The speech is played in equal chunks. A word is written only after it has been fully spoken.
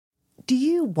Do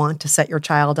you want to set your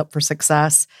child up for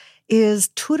success? Is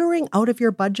tutoring out of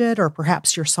your budget, or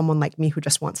perhaps you're someone like me who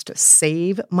just wants to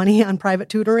save money on private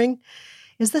tutoring?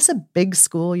 Is this a big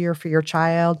school year for your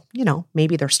child?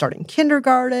 Maybe they're starting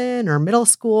kindergarten or middle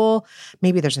school.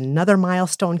 Maybe there's another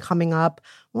milestone coming up.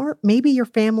 Or maybe your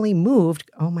family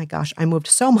moved. Oh my gosh, I moved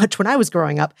so much when I was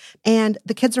growing up, and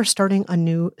the kids are starting a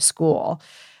new school.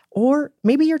 Or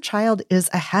maybe your child is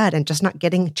ahead and just not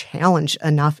getting challenged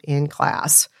enough in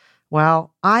class.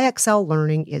 Well, IXL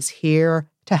Learning is here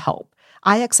to help.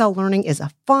 IXL Learning is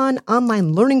a fun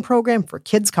online learning program for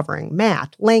kids covering math,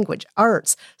 language,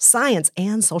 arts, science,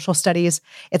 and social studies.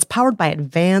 It's powered by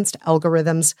advanced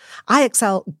algorithms.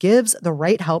 IXL gives the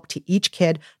right help to each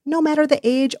kid, no matter the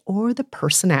age or the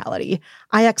personality.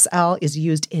 IXL is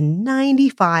used in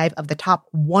 95 of the top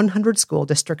 100 school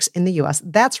districts in the U.S.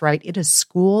 That's right, it is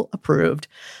school approved.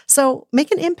 So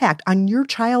make an impact on your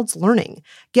child's learning.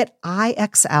 Get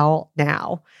IXL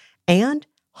now. And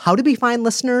How to Be Fine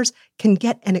listeners can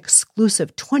get an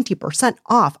exclusive 20%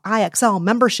 off IXL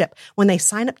membership when they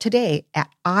sign up today at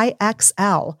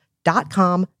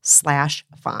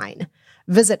IXL.com/fine.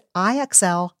 Visit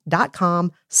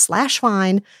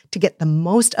IXL.com/fine to get the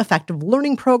most effective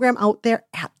learning program out there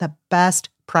at the best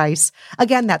price.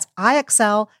 Again, that's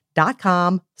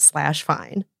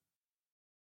IXL.com/fine.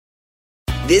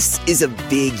 This is a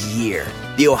big year.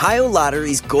 The Ohio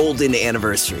Lottery's golden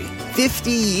anniversary.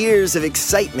 50 years of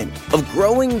excitement, of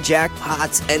growing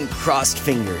jackpots and crossed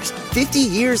fingers. 50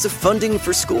 years of funding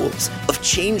for schools, of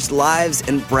changed lives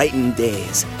and brightened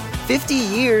days. 50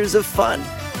 years of fun,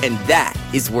 and that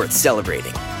is worth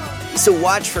celebrating. So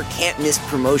watch for can't-miss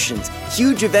promotions,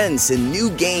 huge events, and new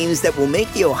games that will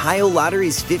make the Ohio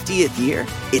Lottery's 50th year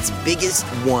its biggest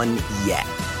one yet.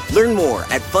 Learn more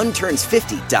at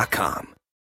funturns50.com.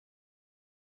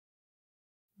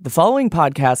 The following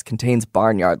podcast contains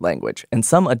barnyard language and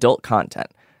some adult content,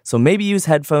 so maybe use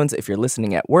headphones if you're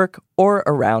listening at work or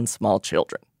around small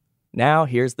children. Now,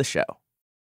 here's the show.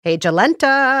 Hey,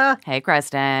 Jolenta. Hey,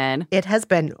 Kristen. It has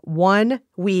been 1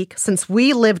 week since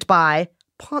we lived by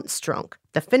Pontstrunk,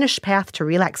 the Finnish path to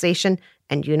relaxation,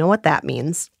 and you know what that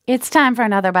means. It's time for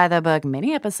another By the Book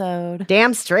mini-episode.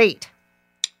 Damn straight.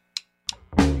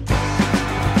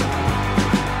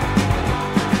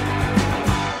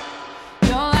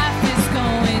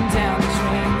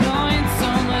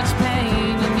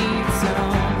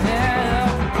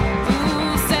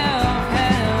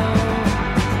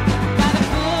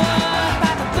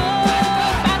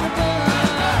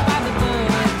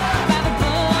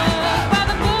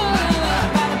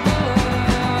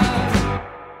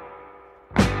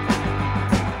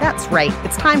 Right,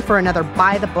 it's time for another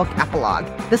By the Book epilogue.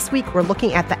 This week, we're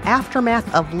looking at the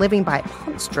aftermath of living by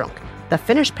Pontstrunk, the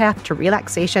Finnish path to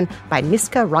relaxation by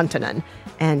Miska Rantanen.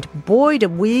 And boy,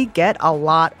 did we get a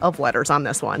lot of letters on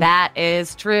this one. That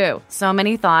is true. So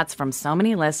many thoughts from so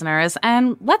many listeners.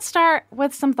 And let's start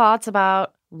with some thoughts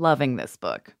about loving this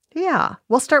book. Yeah,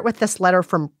 we'll start with this letter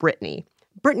from Brittany.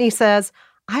 Brittany says,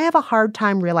 I have a hard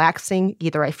time relaxing.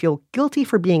 Either I feel guilty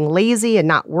for being lazy and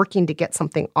not working to get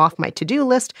something off my to-do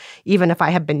list, even if I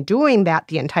have been doing that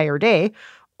the entire day,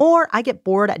 or I get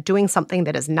bored at doing something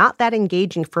that is not that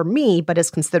engaging for me, but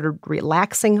is considered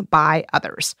relaxing by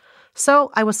others.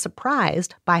 So I was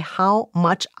surprised by how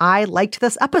much I liked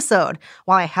this episode.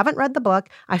 While I haven't read the book,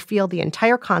 I feel the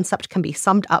entire concept can be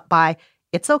summed up by,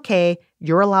 it's okay,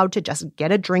 you're allowed to just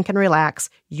get a drink and relax.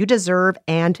 You deserve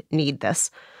and need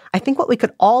this. I think what we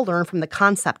could all learn from the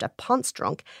concept of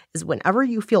Pontstrunk is whenever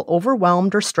you feel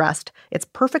overwhelmed or stressed, it's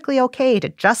perfectly okay to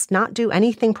just not do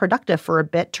anything productive for a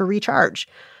bit to recharge.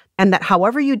 And that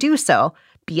however you do so,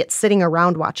 be it sitting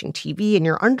around watching TV in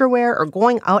your underwear or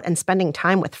going out and spending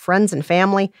time with friends and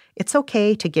family, it's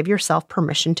okay to give yourself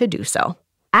permission to do so.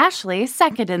 Ashley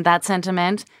seconded that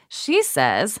sentiment. She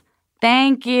says,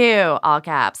 thank you, all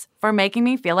caps, for making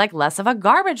me feel like less of a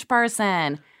garbage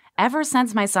person. Ever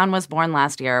since my son was born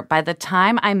last year, by the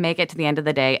time I make it to the end of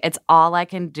the day, it's all I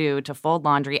can do to fold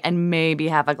laundry and maybe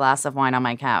have a glass of wine on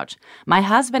my couch. My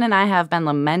husband and I have been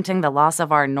lamenting the loss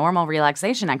of our normal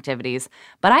relaxation activities,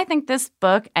 but I think this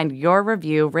book and your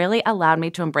review really allowed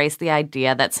me to embrace the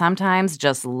idea that sometimes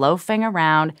just loafing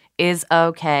around is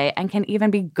okay and can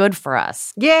even be good for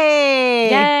us.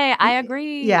 Yay! Yay, I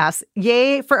agree. Yes,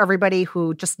 yay for everybody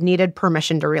who just needed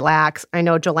permission to relax. I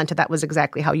know, Jolenta, that was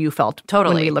exactly how you felt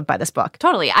Totally. when we lived by this book.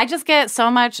 Totally. I just get so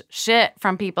much shit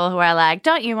from people who are like,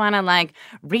 don't you want to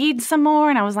read some more?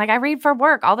 And I was like, I read for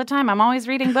work all the time. I'm always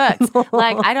reading books.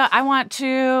 I want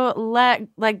to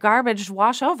let garbage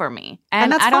wash over me.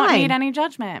 And that's I don't fine. need any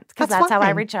judgment because that's how I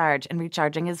fine. recharge. And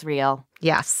recharging is real.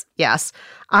 Yes, yes.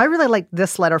 I really like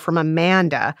this letter from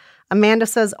Amanda. Amanda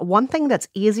says, one thing that's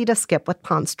easy to skip with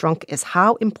Ponce Drunk is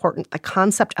how important the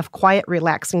concept of quiet,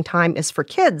 relaxing time is for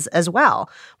kids as well.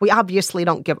 We obviously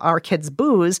don't give our kids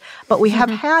booze, but we have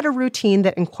had a routine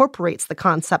that incorporates the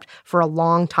concept for a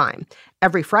long time.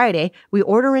 Every Friday, we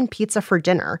order in pizza for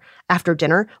dinner. After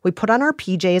dinner, we put on our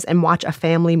PJs and watch a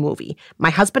family movie. My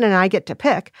husband and I get to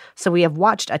pick, so we have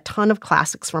watched a ton of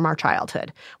classics from our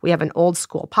childhood. We have an old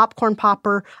school popcorn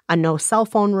popper, a no cell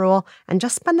phone rule, and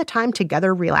just spend the time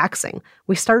together relaxing.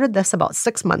 We started this about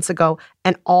 6 months ago,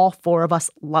 and all 4 of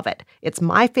us love it. It's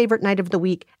my favorite night of the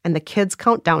week, and the kids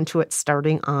count down to it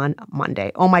starting on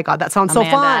Monday. Oh my God, that sounds so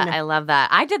fun. I love that.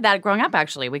 I did that growing up,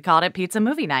 actually. We called it Pizza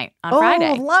Movie Night on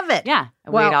Friday. Oh, love it. Yeah.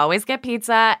 Well, we'd always get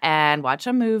pizza and watch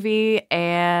a movie,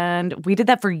 and we did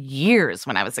that for years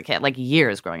when I was a kid, like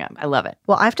years growing up. I love it.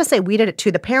 Well, I have to say we did it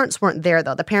too. The parents weren't there,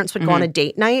 though. The parents would go on a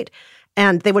date night,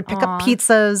 and they would pick up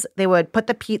pizzas. They would put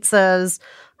the pizzas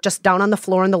just down on the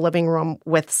floor in the living room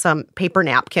with some paper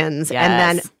napkins and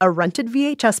then a rented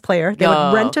VHS player. They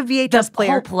would rent a VHS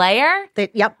player. Whole player? They'd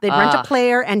rent a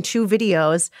player and 2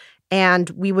 videos. And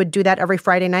we would do that every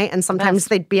Friday night. And sometimes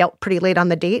they'd be out pretty late on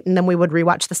the date. And then we would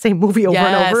rewatch the same movie over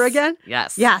and over again.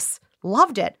 Yes. Yes.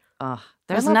 Loved it.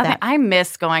 There's nothing. I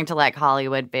miss going to like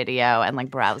Hollywood Video and like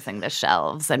browsing the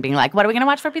shelves and being like, what are we going to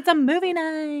watch for pizza movie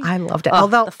night? I loved it.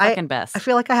 Although the fucking best. I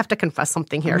feel like I have to confess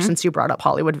something here since you brought up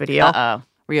Hollywood Video. Uh-oh.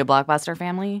 Were you a Blockbuster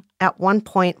family? At one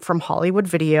point from Hollywood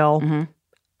Video,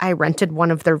 I rented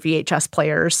one of their VHS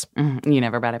players. You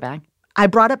never brought it back? I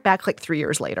brought it back like 3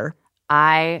 years later.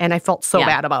 And I felt so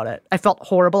bad about it. I felt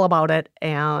horrible about it,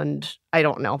 and I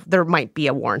don't know. There might be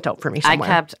a warrant out for me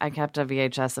somewhere. I kept a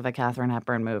VHS of a Katharine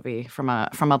Hepburn movie from a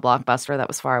Blockbuster that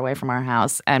was far away from our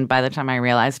house, and by the time I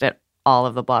realized it, all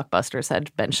of the Blockbusters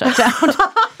had been shut down.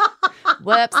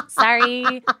 Whoops,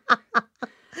 sorry.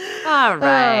 All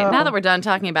right. Now that we're done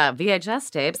talking about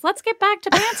VHS tapes, let's get back to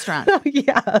Ponce Drunk.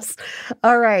 Yes.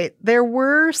 All right. There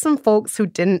were some folks who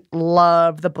didn't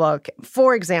love the book.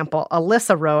 For example,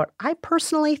 Alyssa wrote, I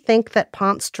personally think that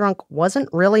Ponce Drunk wasn't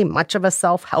really much of a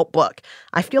self-help book.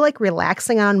 I feel like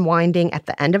relaxing and unwinding at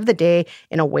the end of the day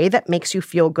in a way that makes you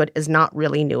feel good is not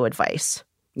really new advice.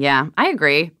 Yeah, I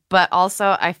agree. But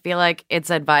also, I feel like it's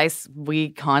advice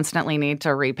we constantly need to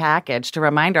repackage to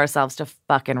remind ourselves to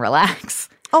fucking relax.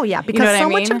 Oh, yeah,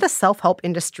 because much of the self-help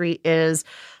industry is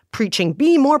preaching,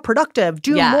 be more productive,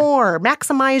 do more,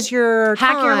 maximize your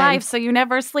time. Hack your life so you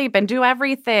never sleep and do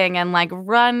everything and, like,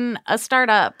 run a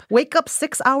startup. Wake up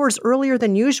 6 hours earlier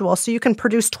than usual so you can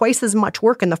produce twice as much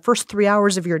work in the first 3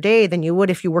 hours of your day than you would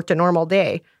if you worked a normal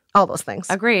day. All those things.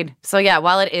 Agreed. So, yeah,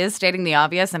 while it is stating the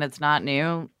obvious and it's not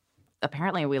new,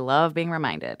 apparently we love being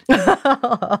reminded.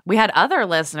 We had other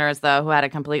listeners, though, who had a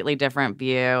completely different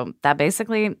view that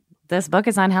basically this book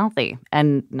is unhealthy,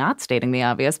 and not stating the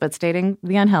obvious, but stating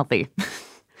the unhealthy.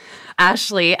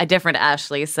 Ashley, a different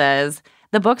Ashley, says,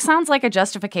 the book sounds like a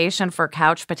justification for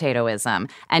couch potatoism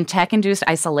and tech-induced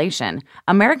isolation.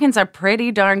 Americans are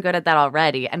pretty darn good at that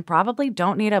already and probably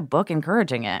don't need a book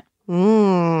encouraging it.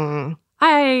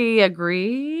 I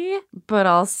agree, but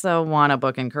also want a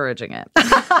book encouraging it.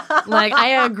 Like,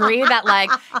 I agree that, like,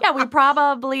 yeah, we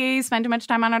probably spend too much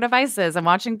time on our devices and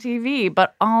watching TV,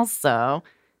 but also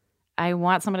I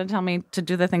want someone to tell me to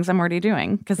do the things I'm already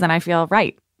doing because then I feel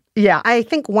right. Yeah, I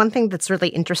think one thing that's really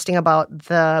interesting about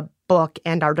the book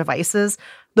and our devices,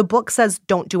 the book says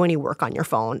don't do any work on your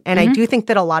phone. And I do think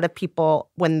that a lot of people,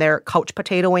 when they're couch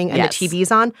potatoing and the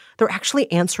TV's on, they're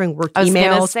actually answering work emails. I was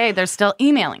going to say, they're still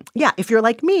emailing. Yeah, if you're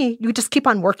like me, you just keep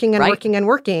on working and working and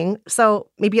working. So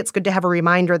maybe it's good to have a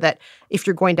reminder that if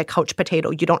you're going to couch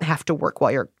potato, you don't have to work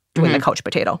while you're doing the couch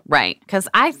potato. Right, because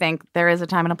I think there is a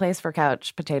time and a place for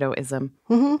couch potatoism.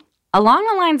 Along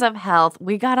the lines of health,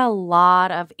 we got a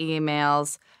lot of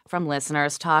emails from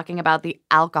listeners talking about the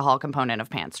alcohol component of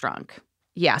Ponce Drunk.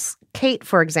 Yes. Kate,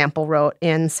 for example, wrote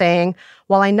in saying,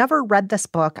 while I never read this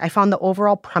book, I found the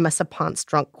overall premise of Ponce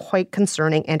Drunk quite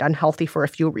concerning and unhealthy for a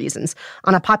few reasons.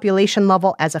 On a population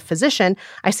level, as a physician,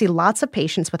 I see lots of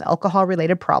patients with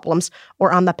alcohol-related problems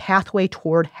or on the pathway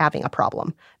toward having a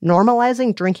problem.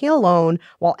 Normalizing drinking alone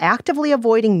while actively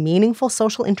avoiding meaningful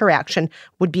social interaction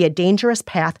would be a dangerous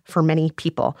path for many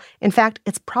people. In fact,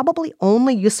 it's probably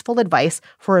only useful advice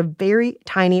for a very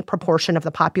tiny proportion of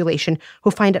the population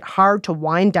who find it hard to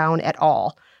wind down at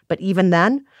all. But even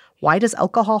then, why does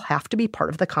alcohol have to be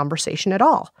part of the conversation at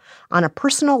all? On a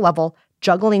personal level,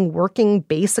 juggling working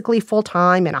basically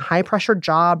full-time in a high-pressure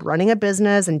job, running a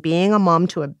business, and being a mom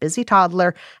to a busy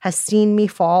toddler has seen me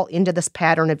fall into this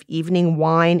pattern of evening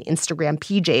wine, Instagram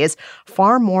PJs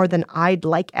far more than I'd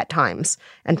like at times.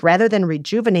 And rather than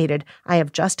rejuvenated, I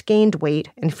have just gained weight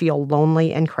and feel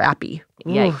lonely and crappy.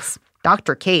 Yikes.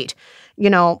 Dr. Kate,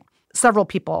 several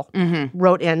people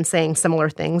wrote in saying similar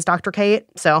things, Dr. Kate.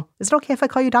 So is it okay if I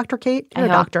call you Dr. Kate? You're a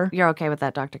doctor. You're okay with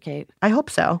that, Dr. Kate? I hope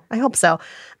so.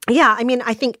 Yeah,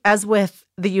 I think as with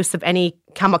the use of any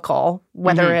chemical,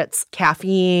 whether it's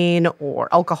caffeine or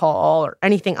alcohol or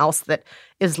anything else that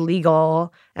is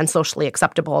legal and socially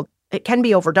acceptable, it can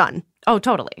be overdone. Oh,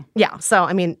 totally. Yeah. So,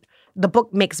 the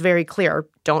book makes very clear,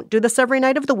 don't do this every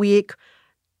night of the week.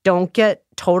 Don't get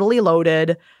totally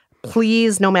loaded.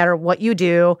 Please, no matter what you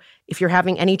do, if you're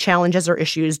having any challenges or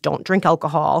issues, don't drink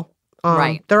alcohol.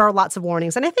 Right. There are lots of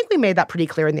warnings. And I think we made that pretty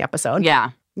clear in the episode. Yeah.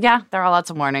 Yeah, there are lots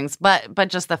of warnings. But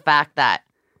just the fact that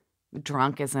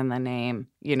drunk is in the name,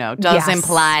 does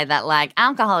imply that,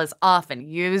 alcohol is often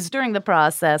used during the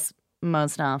process,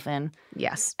 most often.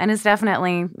 Yes. And is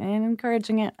definitely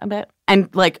encouraging it a bit. And,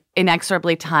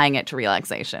 inexorably tying it to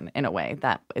relaxation in a way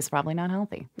that is probably not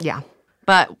healthy. Yeah.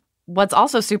 But what's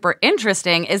also super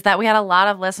interesting is that we had a lot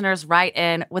of listeners write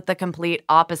in with the complete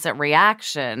opposite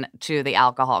reaction to the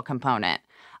alcohol component.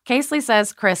 Casely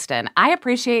says, Kristen, I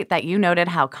appreciate that you noted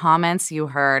how comments you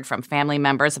heard from family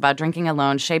members about drinking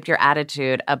alone shaped your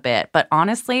attitude a bit. But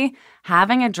honestly,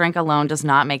 having a drink alone does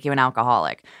not make you an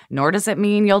alcoholic, nor does it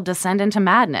mean you'll descend into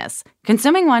madness.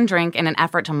 Consuming one drink in an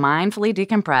effort to mindfully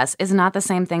decompress is not the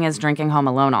same thing as drinking home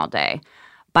alone all day.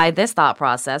 By this thought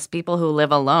process, people who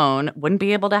live alone wouldn't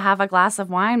be able to have a glass of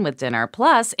wine with dinner.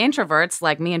 Plus, introverts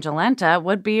like me and Jolenta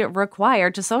would be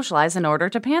required to socialize in order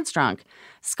to pants drunk.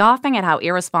 Scoffing at how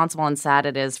irresponsible and sad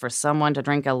it is for someone to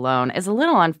drink alone is a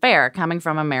little unfair coming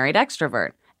from a married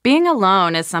extrovert. Being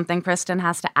alone is something Kristen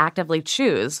has to actively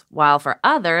choose, while for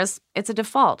others, it's a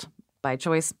default, by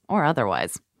choice or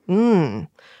otherwise.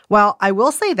 Well, I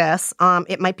will say this.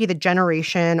 It might be the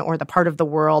generation or the part of the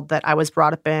world that I was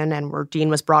brought up in and where Dean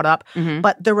was brought up,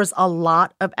 but there was a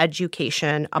lot of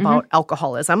education about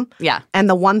alcoholism. Yeah. And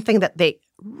the one thing that they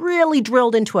really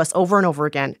drilled into us over and over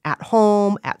again at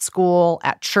home, at school,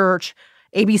 at church,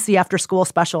 ABC after school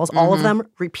specials, all of them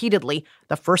repeatedly,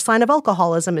 the first sign of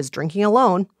alcoholism is drinking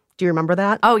alone. Do you remember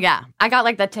that? Oh, yeah. I got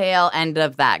the tail end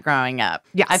of that growing up.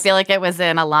 Yes. I feel like it was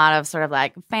in a lot of sort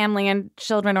of family and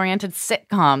children-oriented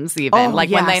sitcoms even.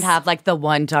 When they'd have the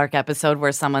one dark episode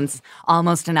where someone's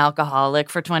almost an alcoholic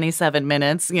for 27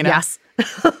 minutes, Yes.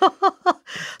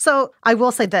 So I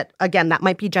will say that, again, that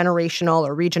might be generational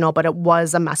or regional, but it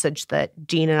was a message that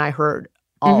Dean and I heard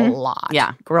a lot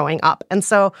growing up. And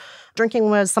so drinking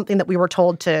was something that we were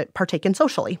told to partake in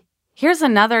socially. Here's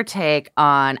another take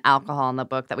on alcohol in the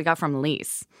book that we got from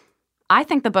Lise. I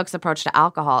think the book's approach to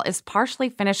alcohol is partially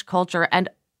Finnish culture and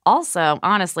also,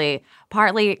 honestly,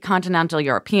 partly continental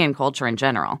European culture in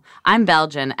general. I'm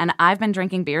Belgian, and I've been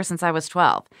drinking beer since I was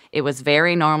 12. It was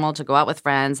very normal to go out with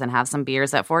friends and have some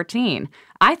beers at 14.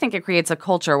 I think it creates a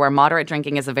culture where moderate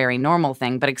drinking is a very normal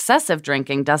thing, but excessive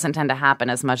drinking doesn't tend to happen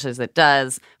as much as it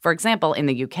does, for example, in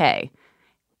the UK.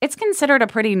 It's considered a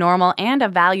pretty normal and a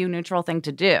value-neutral thing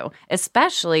to do,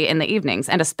 especially in the evenings,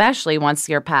 and especially once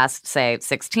you're past, say,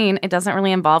 16, it doesn't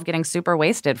really involve getting super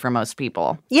wasted for most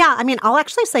people. Yeah, I'll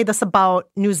actually say this about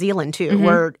New Zealand, too,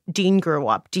 where Dean grew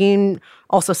up. Dean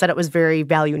also said it was very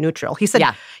value-neutral. He said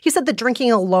that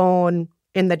drinking alone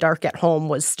in the dark at home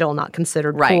was still not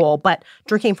considered cool, but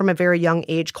drinking from a very young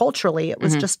age culturally, it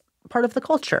was just part of the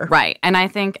culture. Right. And I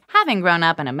think having grown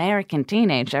up an American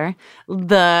teenager,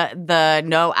 the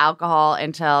no alcohol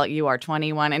until you are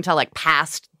 21, until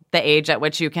past the age at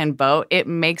which you can vote, it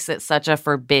makes it such a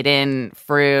forbidden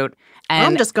fruit. And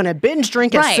I'm just going to binge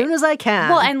drink as soon as I can.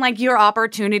 Well, and your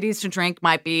opportunities to drink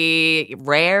might be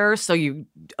rare, so you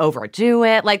overdo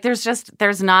it.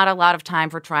 There's not a lot of time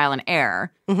for trial and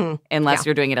error unless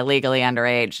you're doing it illegally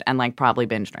underage and probably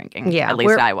binge drinking. Yeah. At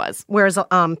least I was. Whereas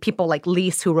people like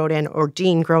Lise who wrote in, or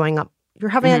Dean growing up,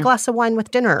 you're having a glass of wine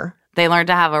with dinner. They learned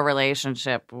to have a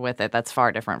relationship with it that's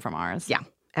far different from ours. Yeah,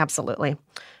 absolutely.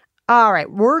 All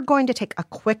right, we're going to take a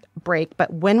quick break,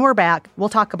 but when we're back, we'll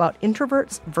talk about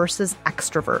introverts versus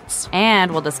extroverts.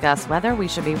 And we'll discuss whether we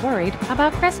should be worried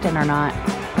about Kristen or not.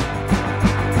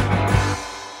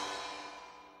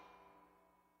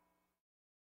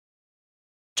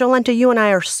 Jolenta, you and I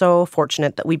are so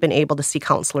fortunate that we've been able to see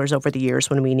counselors over the years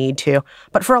when we need to.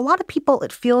 But for a lot of people,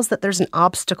 it feels that there's an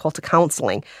obstacle to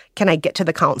counseling. Can I get to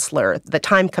the counselor? The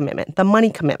time commitment, the money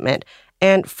commitment.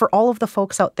 And for all of the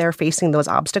folks out there facing those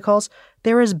obstacles,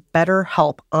 there is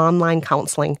BetterHelp online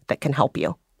counseling that can help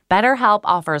you. BetterHelp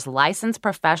offers licensed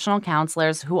professional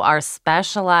counselors who are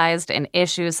specialized in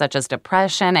issues such as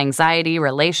depression, anxiety,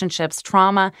 relationships,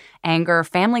 trauma, anger,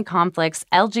 family conflicts,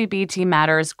 LGBT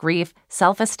matters, grief,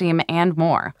 self-esteem, and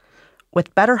more.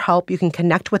 With BetterHelp, you can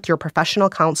connect with your professional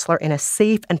counselor in a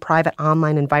safe and private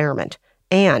online environment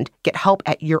and get help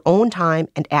at your own time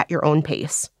and at your own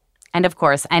pace. And of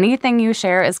course, anything you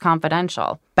share is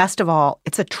confidential. Best of all,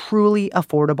 it's a truly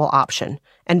affordable option.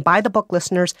 And By the Book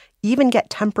listeners even get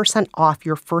 10% off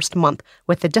your first month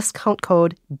with the discount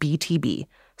code BTB.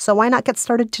 So why not get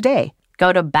started today?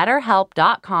 Go to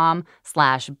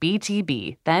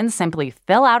betterhelp.com/BTB. Then simply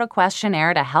fill out a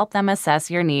questionnaire to help them assess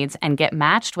your needs and get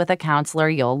matched with a counselor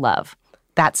you'll love.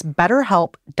 That's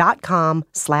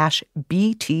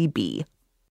betterhelp.com/BTB.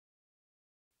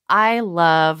 I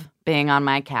love being on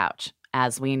my couch,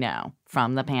 as we know,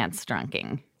 from the Pants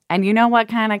Drunking. And you know what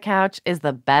kind of couch is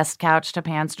the best couch to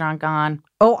pants drunk on?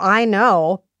 Oh, I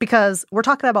know, because we're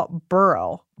talking about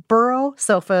Burrow. Burrow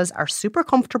sofas are super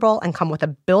comfortable and come with a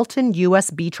built-in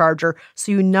USB charger,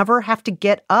 so you never have to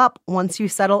get up once you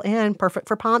settle in. Perfect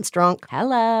for pants drunk.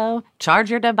 Hello.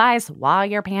 Charge your device while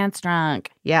you're pants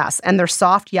drunk. Yes, and their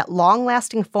soft yet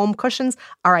long-lasting foam cushions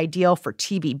are ideal for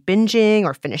TV binging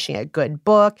or finishing a good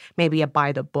book, maybe a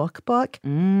by-the-book book.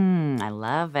 I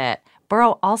love it.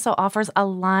 Burrow also offers a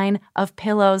line of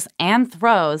pillows and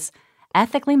throws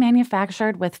ethically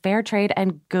manufactured with fair trade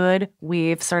and good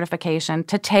weave certification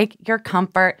to take your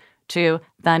comfort to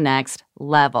the next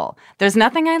level. There's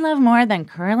nothing I love more than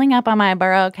curling up on my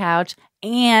Burrow couch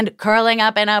and curling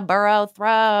up in a Burrow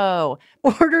throw.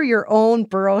 Order your own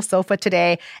Burrow sofa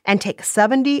today and take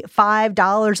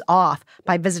 $75 off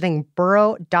by visiting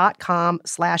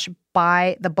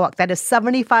burrow.com/buythebook. That is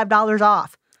 $75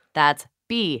 off. That's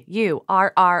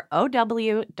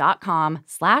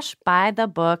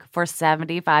burrow.com/buythebook for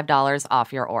 $75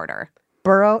 off your order.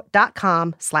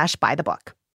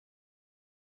 burrow.com/buythebook.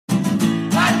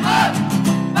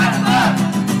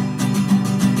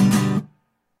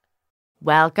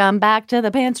 Welcome back to the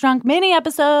Pants Drunk mini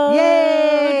episode.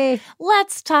 Yay!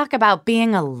 Let's talk about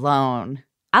being alone.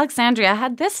 Alexandria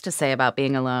had this to say about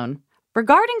being alone.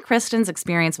 Regarding Kristen's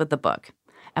experience with the book,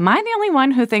 am I the only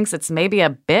one who thinks it's maybe a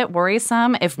bit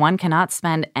worrisome if one cannot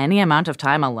spend any amount of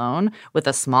time alone with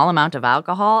a small amount of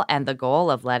alcohol and the goal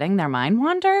of letting their mind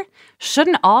wander?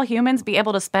 Shouldn't all humans be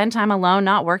able to spend time alone,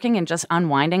 not working, and just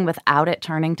unwinding without it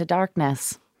turning to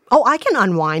darkness? Oh, I can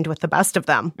unwind with the best of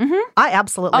them. I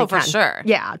absolutely can. Oh, for sure.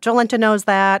 Yeah, Jolenta knows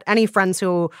that. Any friends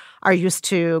who are used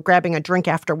to grabbing a drink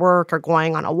after work or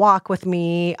going on a walk with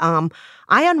me, I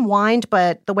unwind,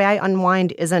 but the way I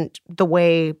unwind isn't the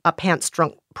way a pants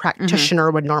drunk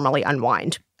practitioner would normally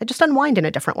unwind. I just unwind in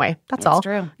a different way. That's all. That's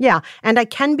true. Yeah, and I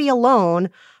can be alone,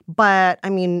 but I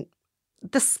mean,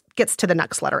 this gets to the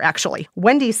next letter, actually.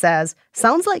 Wendy says,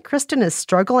 sounds like Kristen is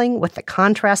struggling with the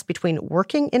contrast between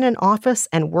working in an office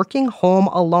and working home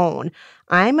alone.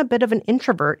 I'm a bit of an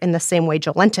introvert in the same way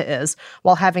Jolenta is,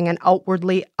 while having an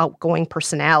outwardly outgoing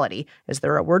personality. Is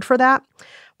there a word for that?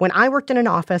 When I worked in an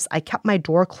office, I kept my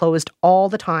door closed all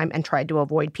the time and tried to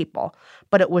avoid people.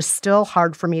 But it was still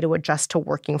hard for me to adjust to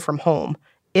working from home.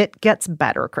 It gets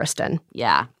better, Kristen.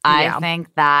 Yeah, I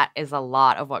think that is a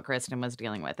lot of what Kristen was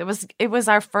dealing with. It was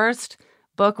our first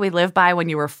book we lived by when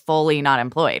you were fully not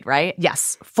employed, right?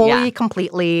 Yes, fully,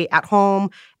 completely at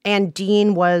home. And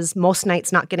Dean was most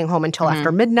nights not getting home until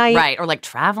after midnight. Right, or like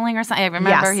traveling or something. I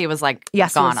remember he was like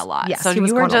gone a lot. Yes, so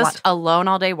you were just alone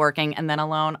all day working and then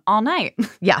alone all night.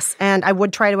 Yes, and I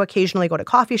would try to occasionally go to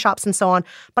coffee shops and so on,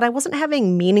 but I wasn't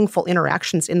having meaningful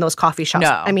interactions in those coffee shops.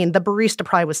 No. I mean, the barista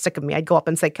probably was sick of me. I'd go up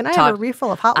and say, can I have a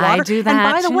refill of hot water? I do that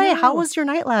And by the too. way, how was your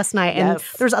night last night? And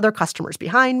there's other customers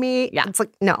behind me. Yeah. It's like,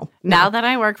 no. Now that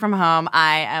I work from home,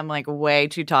 I am like way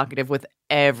too talkative with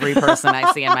every person I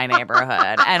see in my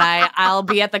neighborhood. And I'll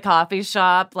be at the coffee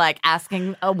shop, like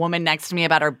asking a woman next to me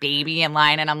about her baby in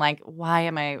line. And I'm like, why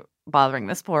am I bothering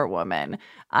this poor woman?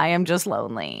 I am just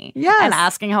lonely. Yes. And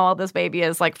asking how old this baby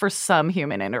is, like for some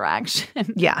human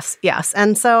interaction. Yes.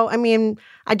 And so, I mean,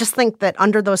 I just think that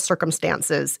under those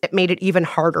circumstances, it made it even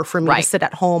harder for me to sit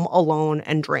at home alone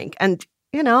and drink. And,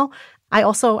 you know,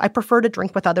 I prefer to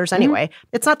drink with others anyway.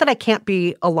 It's not that I can't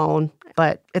be alone,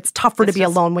 but it's tougher to be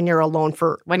alone when you're alone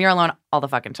when you're alone all the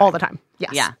fucking time. All the time.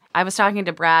 Yes. Yeah. I was talking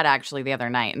to Brad actually the other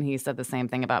night, and he said the same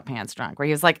thing about Pants Drunk, where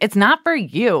he was like, it's not for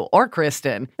you or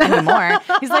Kristen anymore.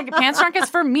 He's like, Pants Drunk is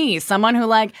for me, someone who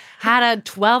like had a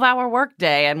 12-hour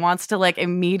workday and wants to like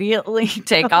immediately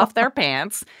take off their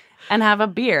pants and have a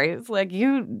beer. He's like,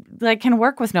 you like can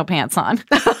work with no pants on.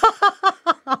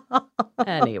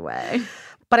 Anyway.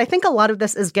 But I think a lot of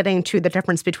this is getting to the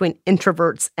difference between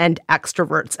introverts and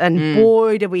extroverts. And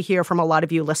boy, did we hear from a lot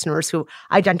of you listeners who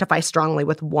identify strongly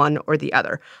with one or the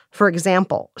other. For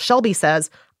example, Shelby says,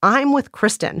 I'm with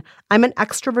Kristen. I'm an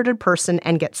extroverted person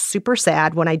and get super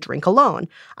sad when I drink alone.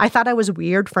 I thought I was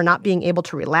weird for not being able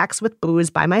to relax with booze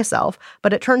by myself,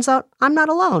 but it turns out I'm not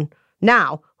alone.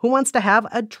 Now, who wants to have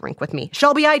a drink with me?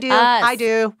 Shelby, I do. Us. I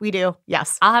do. We do.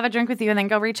 Yes. I'll have a drink with you and then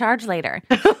go recharge later.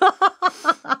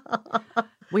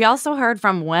 We also heard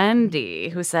from Wendy,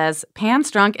 who says,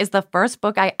 Pants Drunk is the first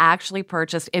book I actually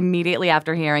purchased immediately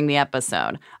after hearing the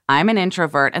episode. I'm an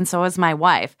introvert, and so is my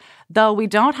wife. Though we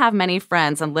don't have many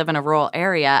friends and live in a rural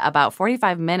area, about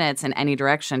 45 minutes in any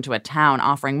direction to a town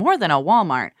offering more than a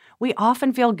Walmart, we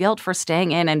often feel guilt for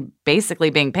staying in and basically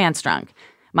being pants drunk.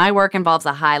 My work involves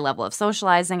a high level of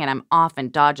socializing, and I'm often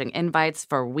dodging invites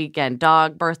for weekend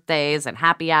dog birthdays and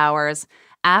happy hours.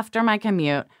 After my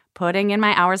commute, putting in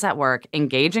my hours at work,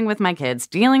 engaging with my kids,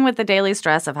 dealing with the daily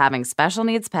stress of having special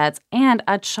needs pets and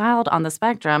a child on the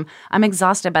spectrum, I'm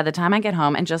exhausted by the time I get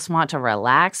home and just want to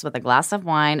relax with a glass of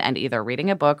wine and either reading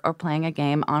a book or playing a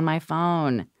game on my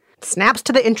phone. Snaps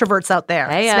to the introverts out there.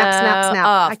 Snap, snap, snap.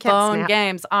 I can't phone snap.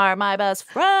 games are my best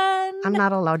friend. I'm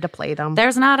not allowed to play them.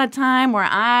 There's not a time where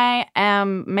I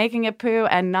am making a poo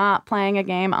and not playing a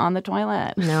game on the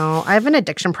toilet. No, I have an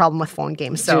addiction problem with phone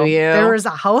games. So Do you? there is a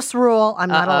house rule. I'm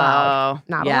not allowed.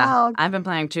 Not allowed. I've been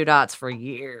playing Two Dots for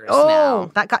years Oh,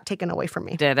 now. that got taken away from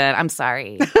me. Did it? I'm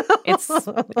sorry.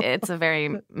 It's a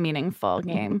very meaningful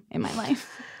game in my life.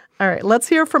 All right, let's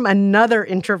hear from another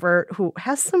introvert who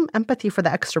has some empathy for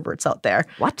the extroverts out there.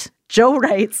 What? Joe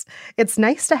writes, it's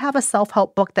nice to have a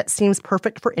self-help book that seems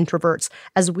perfect for introverts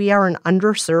as we are an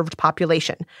underserved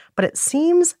population, but it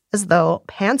seems as though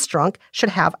Pants Drunk should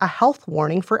have a health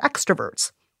warning for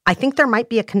extroverts. I think there might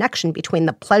be a connection between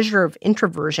the pleasure of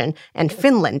introversion and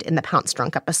Finland in the Pants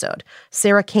Drunk episode.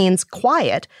 Sarah Kane's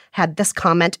Quiet had this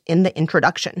comment in the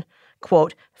introduction.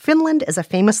 Quote, Finland is a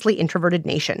famously introverted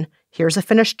nation. Here's a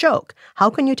Finnish joke.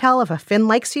 How can you tell if a Finn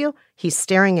likes you? He's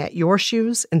staring at your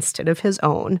shoes instead of his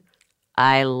own.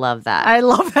 I love that. I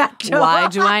love that joke. Why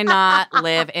do I not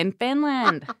live in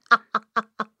Finland?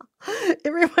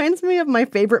 It reminds me of my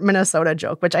favorite Minnesota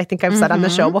joke, which I think I've said on the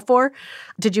show before.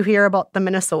 Did you hear about the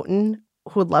Minnesotan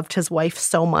who loved his wife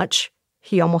so much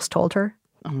he almost told her?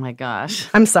 Oh my gosh.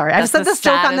 I'm sorry. I've That's said the this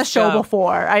joke on the saddest show joke.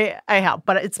 before. I have,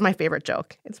 but it's my favorite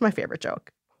joke. It's my favorite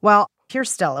joke. Well, here's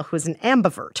Stella, who's an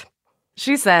ambivert.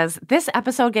 She says, this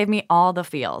episode gave me all the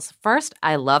feels. First,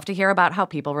 I love to hear about how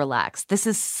people relax. This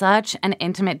is such an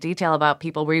intimate detail about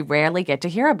people we rarely get to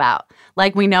hear about.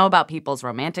 Like we know about people's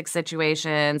romantic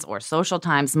situations or social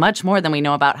times much more than we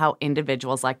know about how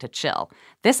individuals like to chill.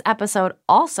 This episode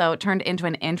also turned into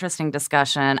an interesting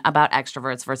discussion about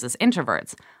extroverts versus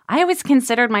introverts. I always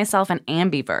considered myself an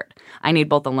ambivert. I need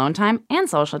both alone time and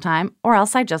social time, or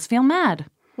else I just feel mad.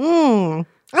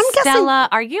 I'm guessing. Stella,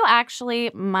 are you actually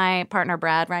my partner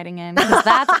Brad writing in? Because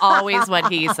that's always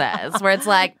what he says, where it's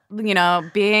like, you know,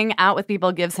 being out with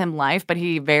people gives him life, but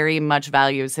he very much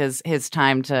values his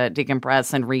time to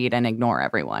decompress and read and ignore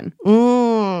everyone.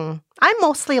 I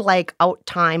mostly like out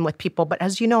time with people, but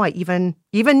as you know, even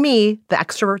me, the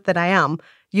extrovert that I am,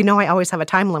 you know I always have a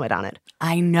time limit on it.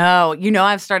 I know. You know,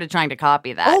 I've started trying to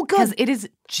copy that. Oh, good. Because it is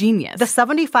genius. The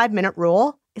 75-minute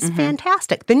rule is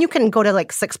fantastic. Then you can go to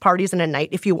like 6 parties in a night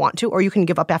if you want to, or you can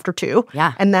give up after 2.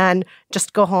 Yeah. And then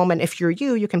just go home, and if you're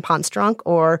you can Pants Drunk,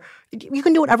 or you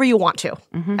can do whatever you want to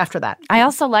after that. I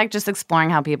also like just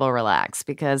exploring how people relax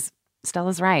because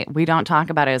Stella's right. We don't talk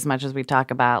about it as much as we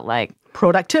talk about like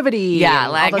Productivity. yeah,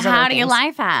 and like all those other how do you things.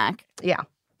 life hack Yeah.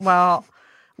 Well,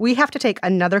 we have to take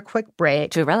another quick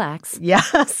break. to relax?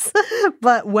 Yes.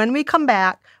 But when we come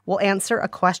back, we'll answer a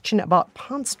question about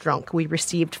Pants Drunk we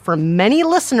received from many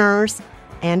listeners.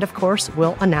 And of course,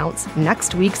 we'll announce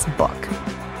next week's book.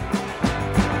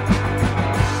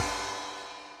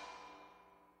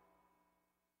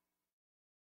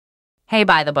 Hey,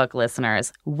 By the Book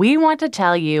listeners, we want to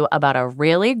tell you about a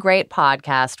really great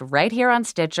podcast right here on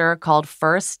Stitcher called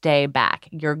First Day Back.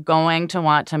 You're going to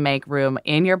want to make room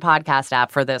in your podcast app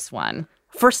for this one.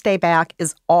 First Day Back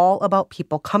is all about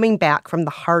people coming back from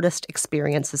the hardest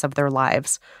experiences of their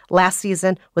lives. Last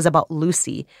season was about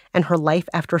Lucy and her life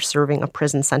after serving a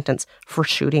prison sentence for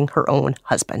shooting her own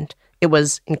husband. It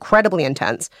was incredibly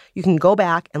intense. You can go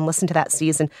back and listen to that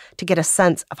season to get a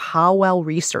sense of how well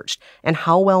researched and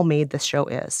how well made this show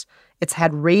is. It's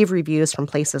had rave reviews from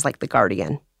places like The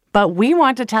Guardian. But we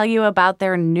want to tell you about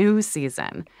their new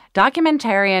season.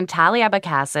 Documentarian Tali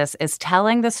Abacassis is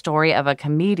telling the story of a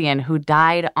comedian who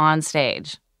died on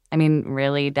stage. I mean,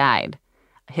 really died.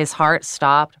 His heart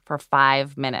stopped for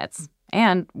 5 minutes.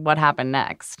 and what happened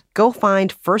next. Go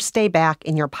find First Day Back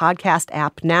in your podcast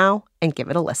app now and give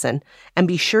it a listen. And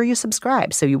be sure you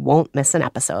subscribe so you won't miss an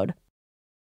episode.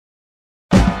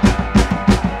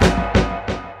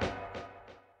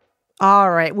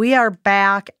 All right, we are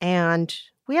back, and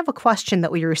we have a question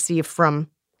that we received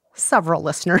from several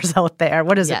listeners out there.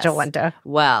 What is it, Jolenta?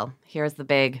 Well, here's the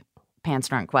big pants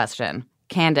drunk question.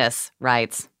 Candace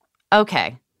writes,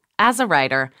 okay, as a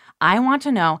writer, I want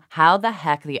to know how the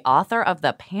heck the author of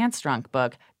the Pants Drunk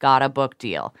book got a book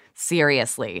deal.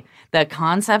 Seriously, the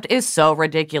concept is so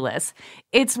ridiculous.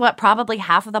 It's what probably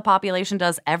half of the population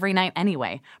does every night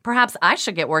anyway. Perhaps I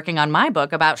should get working on my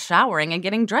book about showering and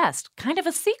getting dressed. Kind of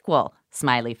a sequel.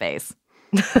 Smiley face.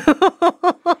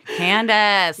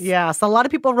 Candace. Yes, a lot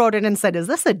of people wrote in and said, is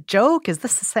this a joke? Is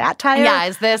this a satire? Yeah,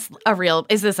 is this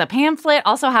a pamphlet?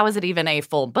 Also, how is it even a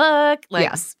full book?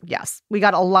 Yes. We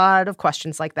got a lot of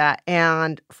questions like that.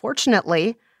 And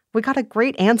fortunately, we got a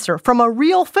great answer from a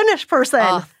real Finnish person.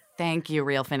 Oh, thank you,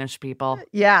 real Finnish people.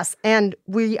 Yes, and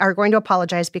we are going to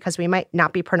apologize because we might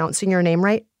not be pronouncing your name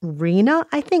right. Rina,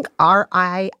 I think,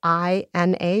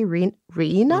 R-I-I-N-A,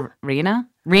 Rina?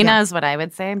 Rina is what I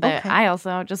would say, but okay. I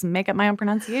also just make up my own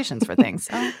pronunciations for things.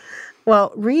 So.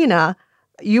 Well, Rina,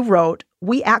 you wrote,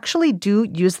 we actually do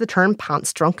use the term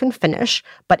pantstrunk in Finnish,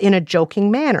 but in a joking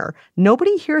manner.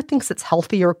 Nobody here thinks it's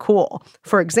healthy or cool.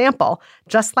 For example,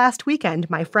 just last weekend,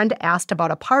 my friend asked about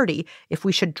a party if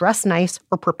we should dress nice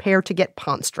or prepare to get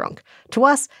pantstrunk. To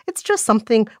us, it's just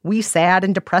something we sad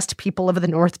and depressed people of the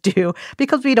North do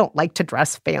because we don't like to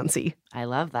dress fancy. I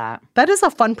love that. That is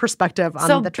a fun perspective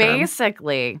on the term. So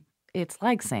basically, it's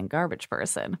like saying garbage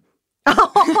person.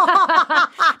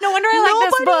 No wonder I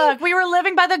like this book. We were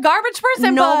living by the garbage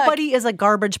person book. Nobody is a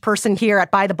garbage person here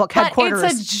at By the Book headquarters.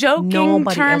 But it's a joking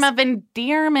term of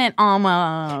endearment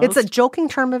almost. It's a joking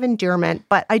term of endearment,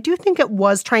 but I do think it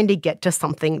was trying to get to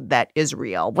something that is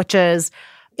real, which is,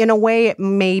 in a way, it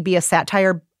may be a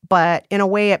satire, but in a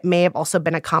way, it may have also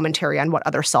been a commentary on what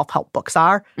other self-help books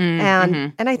are.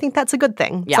 And I think that's a good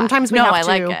thing. Yeah. Sometimes we have to. I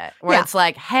like it. Where it's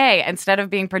like, hey, instead of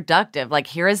being productive, like,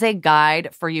 here is a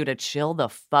guide for you to chill the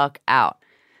fuck out.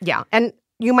 Yeah. And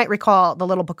you might recall the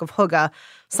Little Book of Hygge.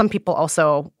 Some people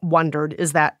also wondered,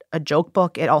 is that a joke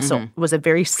book? It also was a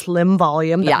very slim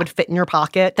volume that would fit in your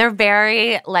pocket. They're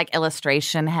very, like,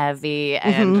 illustration heavy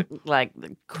and, like,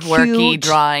 quirky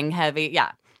drawing heavy.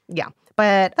 Yeah. Yeah.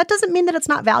 But that doesn't mean that it's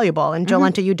not valuable. And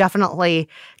Jolenta, you definitely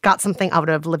got something out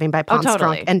of Living by Pantstrunk.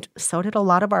 Totally. And so did a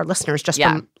lot of our listeners just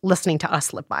from listening to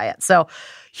us live by it. So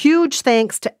huge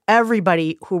thanks to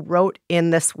everybody who wrote in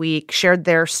this week, shared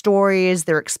their stories,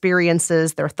 their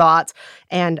experiences, their thoughts,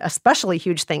 and especially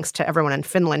huge thanks to everyone in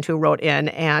Finland who wrote in.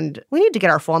 And we need to get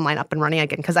our phone line up and running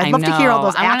again because I'd love to hear all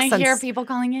those accents. I want to hear people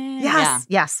calling in.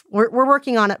 Yes. We're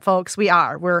working on it, folks. We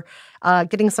are. We're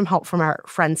getting some help from our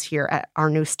friends here at our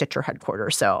new Stitcher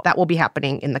headquarters. So that will be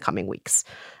happening in the coming weeks.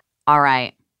 All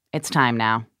right. It's time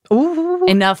now. Ooh.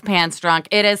 Enough pants drunk.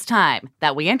 It is time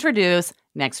that we introduce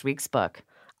next week's book.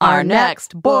 Our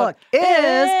next book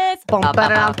is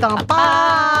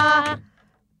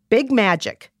Big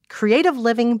Magic, Creative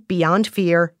Living Beyond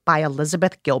Fear by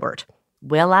Elizabeth Gilbert.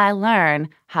 Will I learn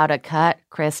how to cut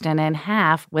Kristen in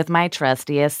half with my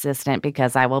trusty assistant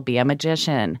because I will be a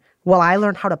magician? Will I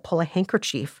learn how to pull a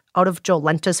handkerchief out of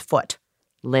Jolenta's foot?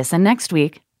 Listen next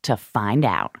week to find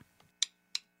out.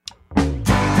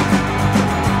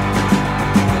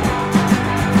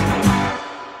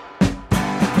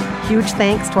 Huge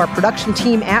thanks to our production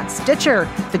team at Stitcher,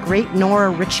 the great Nora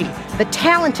Ritchie, the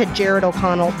talented Jared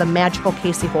O'Connell, the magical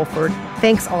Casey Holford.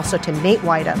 Thanks also to Nate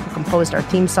Wida, who composed our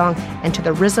theme song, and to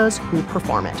the Rizzos who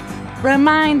perform it.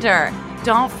 Reminder,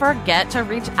 don't forget to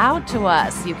reach out to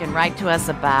us. You can write to us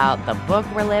about the book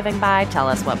we're living by. Tell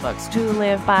us what books to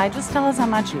live by. Just tell us how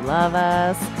much you love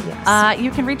us. Yes.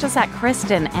 You can reach us at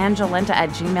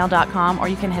kristenandjolenta@gmail.com, or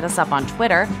you can hit us up on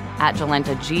Twitter at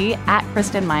JolentaG, at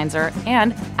Kristen Meinzer,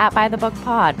 and at By the Book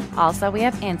Pod. Also, we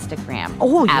have Instagram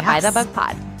at By the Book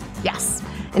Pod. Yes.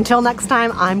 Until next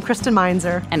time, I'm Kristen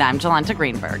Meinzer. And I'm Jolenta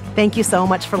Greenberg. Thank you so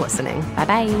much for listening.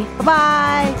 Bye-bye.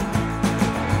 Bye-bye.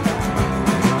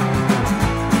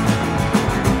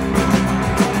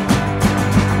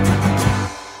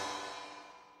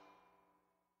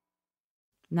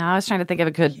 No, I was trying to think of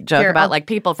a good joke about like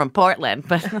people from Portland,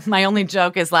 but my only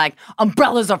joke is like,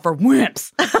 umbrellas are for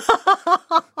wimps.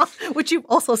 Which you've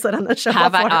also said on the show.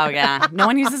 Have I? Oh, yeah. No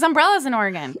one uses umbrellas in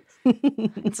Oregon.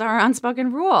 It's our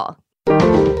unspoken rule.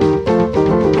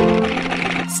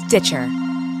 Stitcher.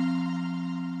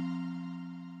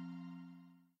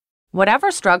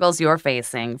 Whatever struggles you're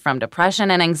facing, from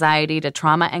depression and anxiety to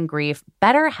trauma and grief,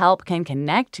 BetterHelp can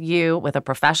connect you with a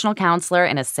professional counselor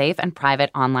in a safe and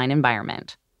private online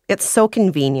environment. It's so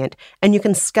convenient, and you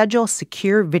can schedule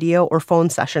secure video or phone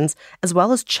sessions, as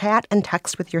well as chat and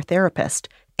text with your therapist.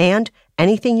 And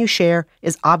anything you share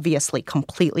is obviously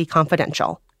completely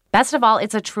confidential. Best of all,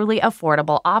 it's a truly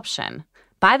affordable option.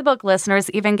 By the Book listeners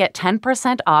even get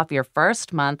 10% off your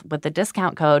first month with the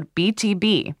discount code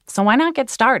BTB. So why not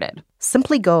get started?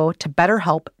 Simply go to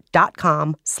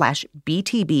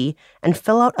betterhelp.com/BTB and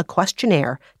fill out a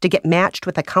questionnaire to get matched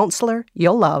with a counselor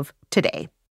you'll love today.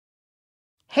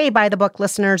 Hey, By the Book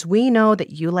listeners, we know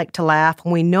that you like to laugh,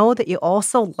 and we know that you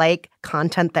also like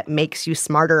content that makes you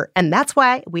smarter. And that's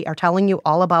why we are telling you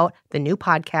all about the new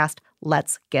podcast,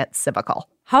 Let's Get Civical.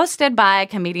 Hosted by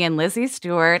comedian Lizzie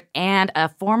Stewart and a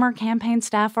former campaign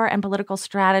staffer and political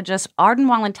strategist, Arden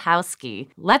Walentowski,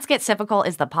 Let's Get Civical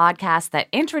is the podcast that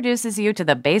introduces you to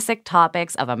the basic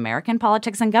topics of American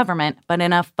politics and government, but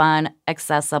in a fun,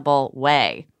 accessible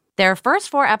way. Their first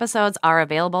 4 episodes are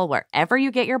available wherever you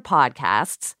get your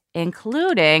podcasts,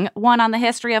 including one on the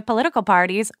history of political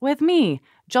parties with me,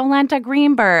 Jolenta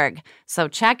Greenberg. So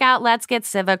check out Let's Get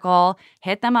Civical.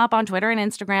 Hit them up on Twitter and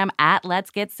Instagram at Let's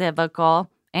Get Civical.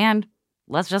 And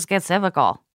let's just get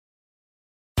civical.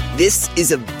 This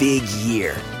is a big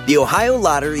year. The Ohio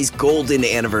Lottery's golden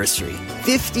anniversary.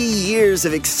 50 years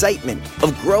of excitement,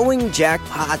 of growing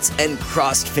jackpots and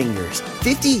crossed fingers.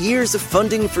 50 years of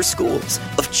funding for schools,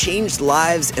 of changed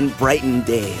lives and brightened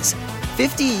days.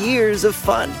 50 years of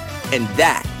fun. And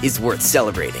that is worth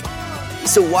celebrating.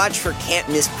 So watch for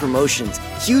can't-miss promotions,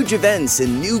 huge events,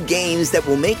 and new games that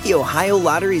will make the Ohio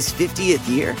Lottery's 50th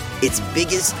year its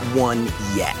biggest one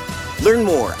yet. Learn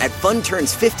more at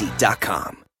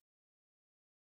funturns50.com.